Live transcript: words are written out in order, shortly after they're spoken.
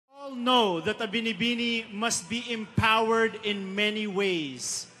know that a binibini must be empowered in many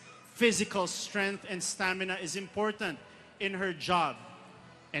ways. Physical strength and stamina is important in her job.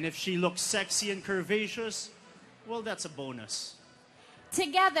 And if she looks sexy and curvaceous, well, that's a bonus.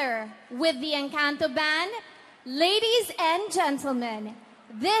 Together with the Encanto Band, ladies and gentlemen,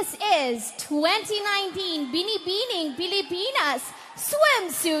 this is 2019 Binibining Pilipinas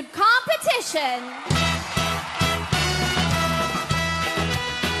Swimsuit Competition.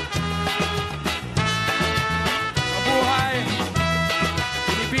 Mabuhay!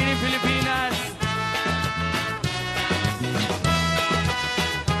 Binibining Pilipinas!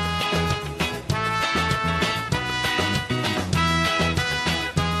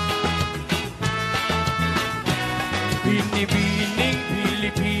 Binibining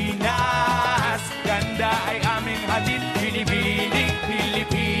Pilipinas, ganda ay aming hatid. Binibining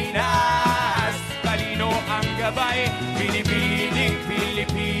Pilipinas, talino ang gabay. Binibining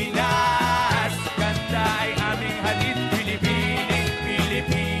Pilipinas, ganda ay aming hatid. Binibining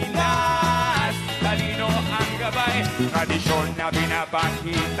Pilipinas, talino ang gabay. Tradisyon na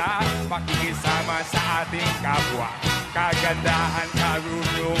pinapakita, pakikisama sa ating kapwa. Kagandahan,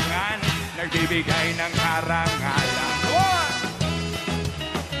 karunungan, nagbibigay ng karangalan.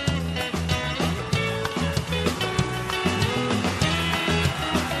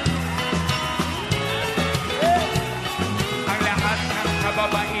 Ang lahat ng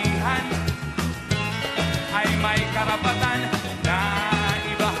kababaihan ay may karapatan na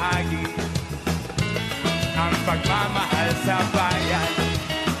ibahagi ang pagmamahal sa bayan.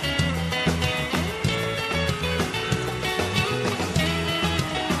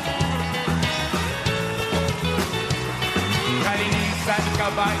 Kalinisan,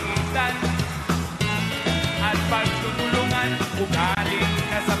 kabaitan at pagtutulungan, ugaling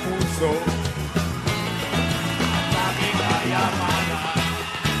na sa puso ang aming kayamanan.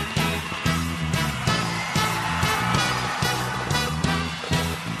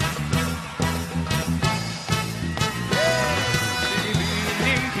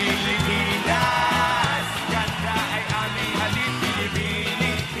 Binibining Pilipinas, ganda ay aming halid.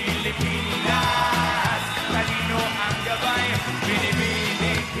 Binibining Pilipinas, talino ang gabay.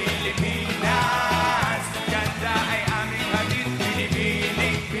 Binibining Pilipinas, ganda ay aming halid.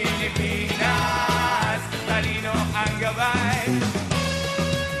 Binibining Pilipinas, talino ang gabay.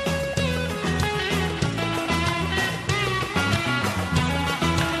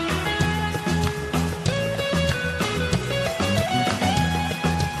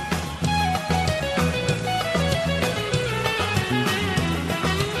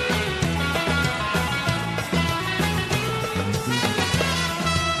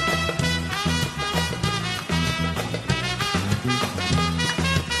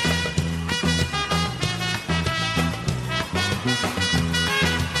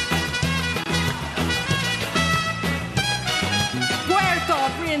 Puerto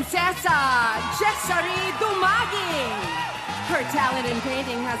Princesa Jessary Dumaging. Her talent in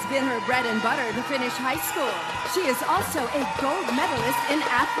painting has been her bread and butter to finish high school. She is also a gold medalist in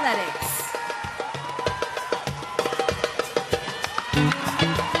athletics.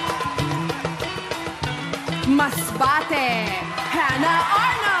 Masbate Hannah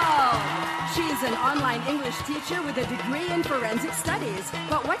Arnold. She is an online English teacher with a degree in forensic studies,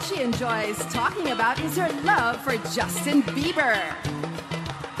 but what she enjoys talking about is her love for Justin Bieber.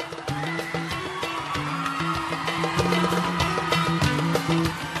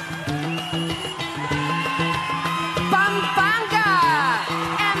 Pampanga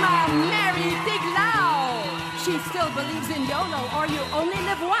Emma Mary Tiglao. She still believes in YOLO, or you only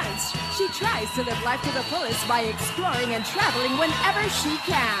live once. She tries to live life to the fullest by exploring and traveling whenever she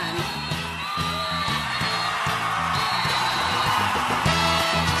can.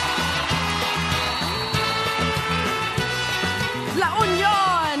 La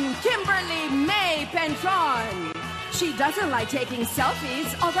Union, Kimberly May Pentron. She doesn't like taking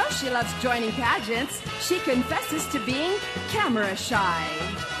selfies, although she loves joining pageants. She confesses to being camera shy.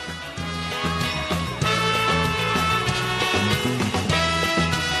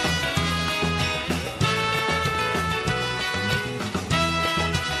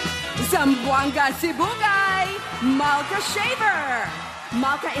 Zamboanga Sibugay, Malka Shaver.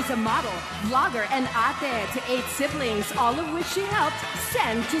 Malka is a model, vlogger, and ate to 8 siblings, all of which she helped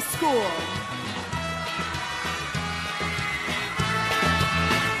send to school.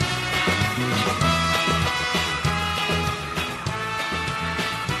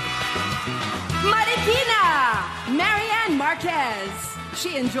 Marikina, Marianne Marquez.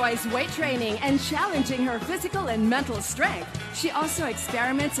 She enjoys weight training and challenging her physical and mental strength. She also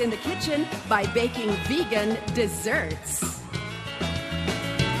experiments in the kitchen by baking vegan desserts.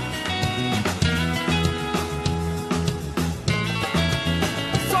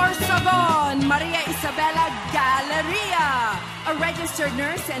 registered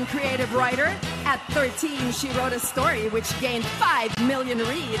nurse and creative writer. At 13, she wrote a story which gained 5 million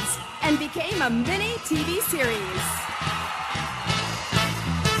reads and became a mini TV series.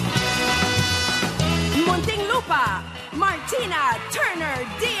 Muntinlupa, Martina Turner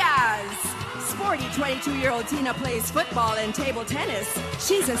Diaz. Sporty 22-year-old Tina plays football and table tennis.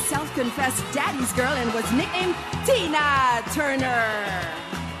 She's a self-confessed daddy's girl and was nicknamed Tina Turner.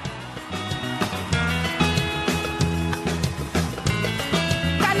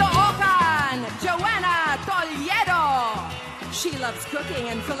 Caloocan, Joanna Toledo. She loves cooking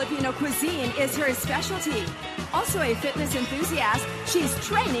and Filipino cuisine is her specialty. Also a fitness enthusiast, she's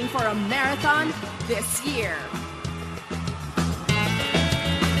training for a marathon this year.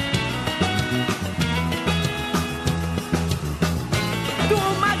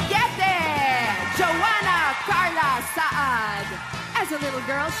 As a little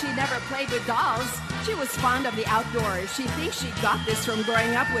girl, she never played with dolls. She was fond of the outdoors. She thinks she got this from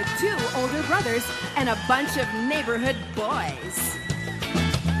growing up with 2 older brothers and a bunch of neighborhood boys.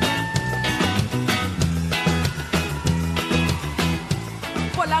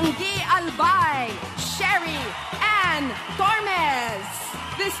 Polangui Albay, Sherry, and Tormes.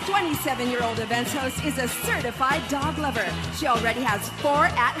 This 27-year-old events host is a certified dog lover. She already has 4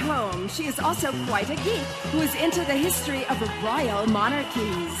 at home. She is also quite a geek who is into the history of royal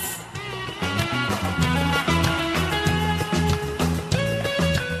monarchies.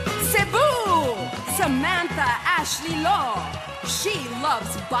 Cebu, Samantha Ashley Law. She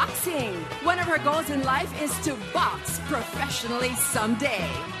loves boxing. One of her goals in life is to box professionally someday.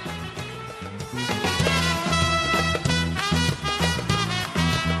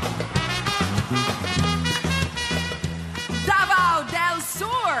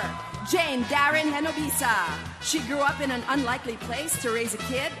 Jane Darren Henobisa. She grew up in an unlikely place to raise a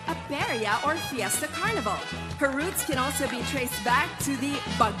kid, a Peria or Fiesta Carnival. Her roots can also be traced back to the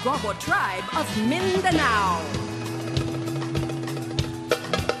Bagobo tribe of Mindanao.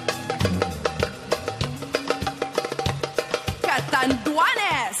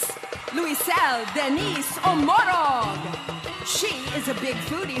 Catanduanes, Luisel Denise Omorog. She is a big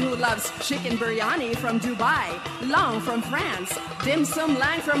foodie who loves chicken biryani from Dubai, long from France, dim sum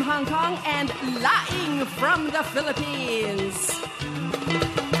lang from Hong Kong, and laing from the Philippines.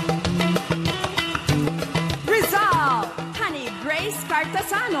 Rizal, Honey Grace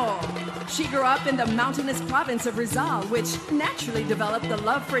Cartasano. She grew up in the mountainous province of Rizal, which naturally developed the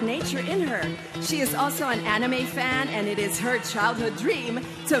love for nature in her. She is also an anime fan, and it is her childhood dream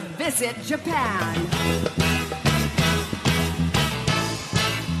to visit Japan.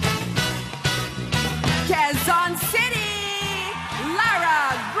 Quezon City,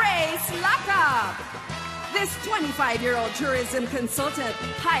 Lara Grace Lacap. This 25-year-old tourism consultant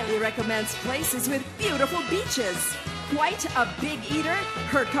highly recommends places with beautiful beaches. Quite a big eater,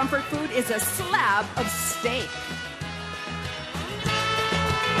 her comfort food is a slab of steak.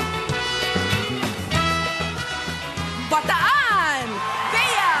 Bataan,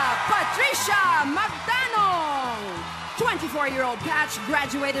 Bea Patricia Magdanong. 24-year-old Patch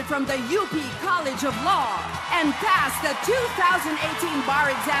graduated from the UP College of Law and passed the 2018 bar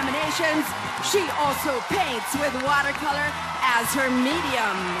examinations. She also paints with watercolor as her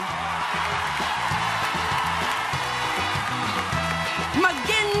medium.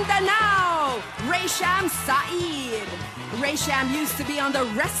 Maguindanao, Raysham Saeed. Raysham used to be on the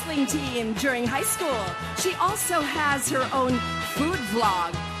wrestling team during high school. She also has her own food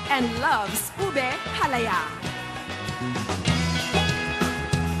vlog and loves ube halaya.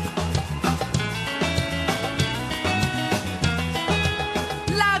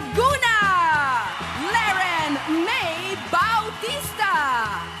 Laguna, Laren May Bautista.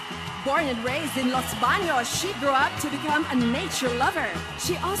 Born and raised in Los Baños, she grew up to become a nature lover.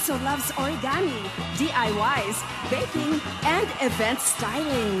 She also loves origami, DIYs, baking, and event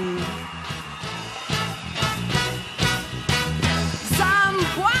styling.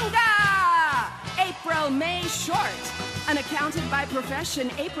 Zamboanga, April May Short. An accountant by profession,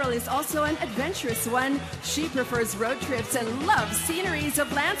 April is also an adventurous one. She prefers road trips and loves sceneries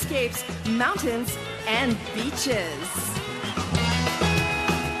of landscapes, mountains, and beaches.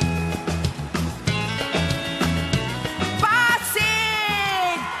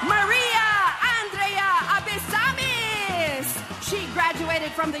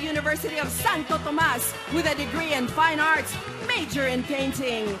 From the University of Santo Tomas with a degree in fine arts, major in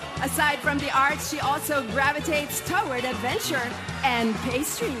painting. Aside from the arts, she also gravitates toward adventure and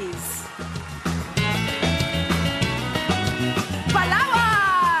pastries.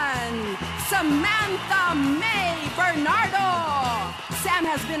 Palawan, Samantha May Bernardo.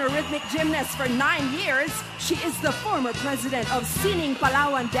 Ma'am has been a rhythmic gymnast for 9 years. She is the former president of Sining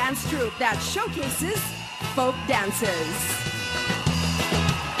Palawan Dance Troupe that showcases folk dances.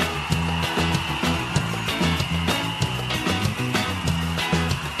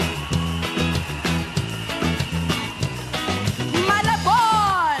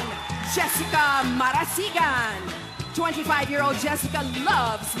 Malabon! Jessica Marasigan. 25-year-old Jessica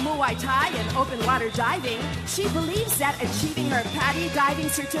loves Muay Thai and open water diving. She believes that achieving her PADI diving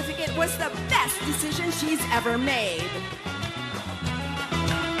certificate was the best decision she's ever made.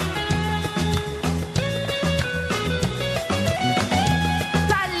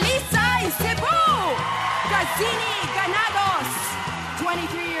 Talisay, Cebu! Gazini Ganados.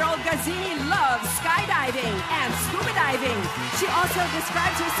 23-year-old Gazini loves skydiving and scuba diving. She also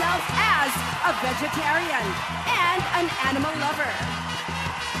describes herself as a vegetarian and an animal lover.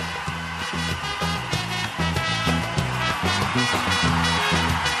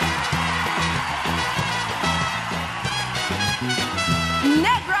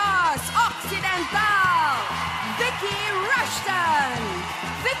 Negros Occidental, Vicky Rushton.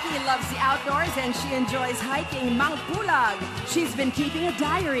 Vicky loves the outdoors and she enjoys hiking Mount Pulag. She's been keeping a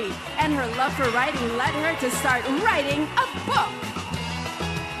diary, and her love for writing led her to start writing a book.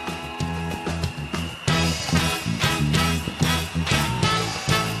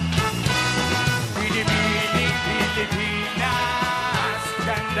 Binibining Pilipinas,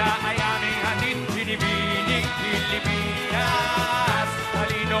 ganda ay aming hatid. Binibining Pilipinas,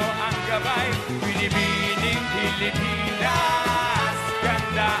 talino ang gabay. Binibining Pilipinas,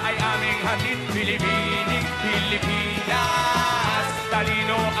 ganda ay aming hatid. Binibining Pilipinas,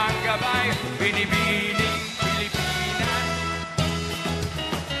 talino ang gabay. Binibining Pilipinas.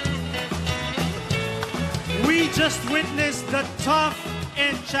 We just witnessed the tough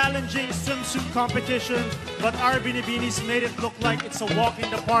and challenging swimsuit competition, but our Binibinis made it look like it's a walk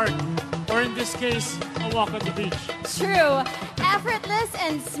in the park, or in this case, a walk on the beach. True. Effortless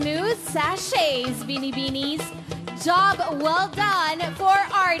and smooth sachets, Binibinis. Job well done for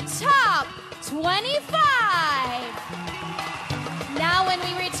our top 25. Now when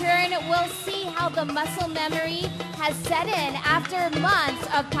we return, we'll see how the muscle memory has set in after months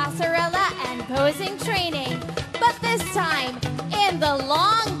of pasarela and posing training. But this time, in the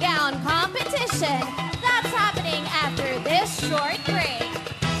long gown competition, that's happening after this short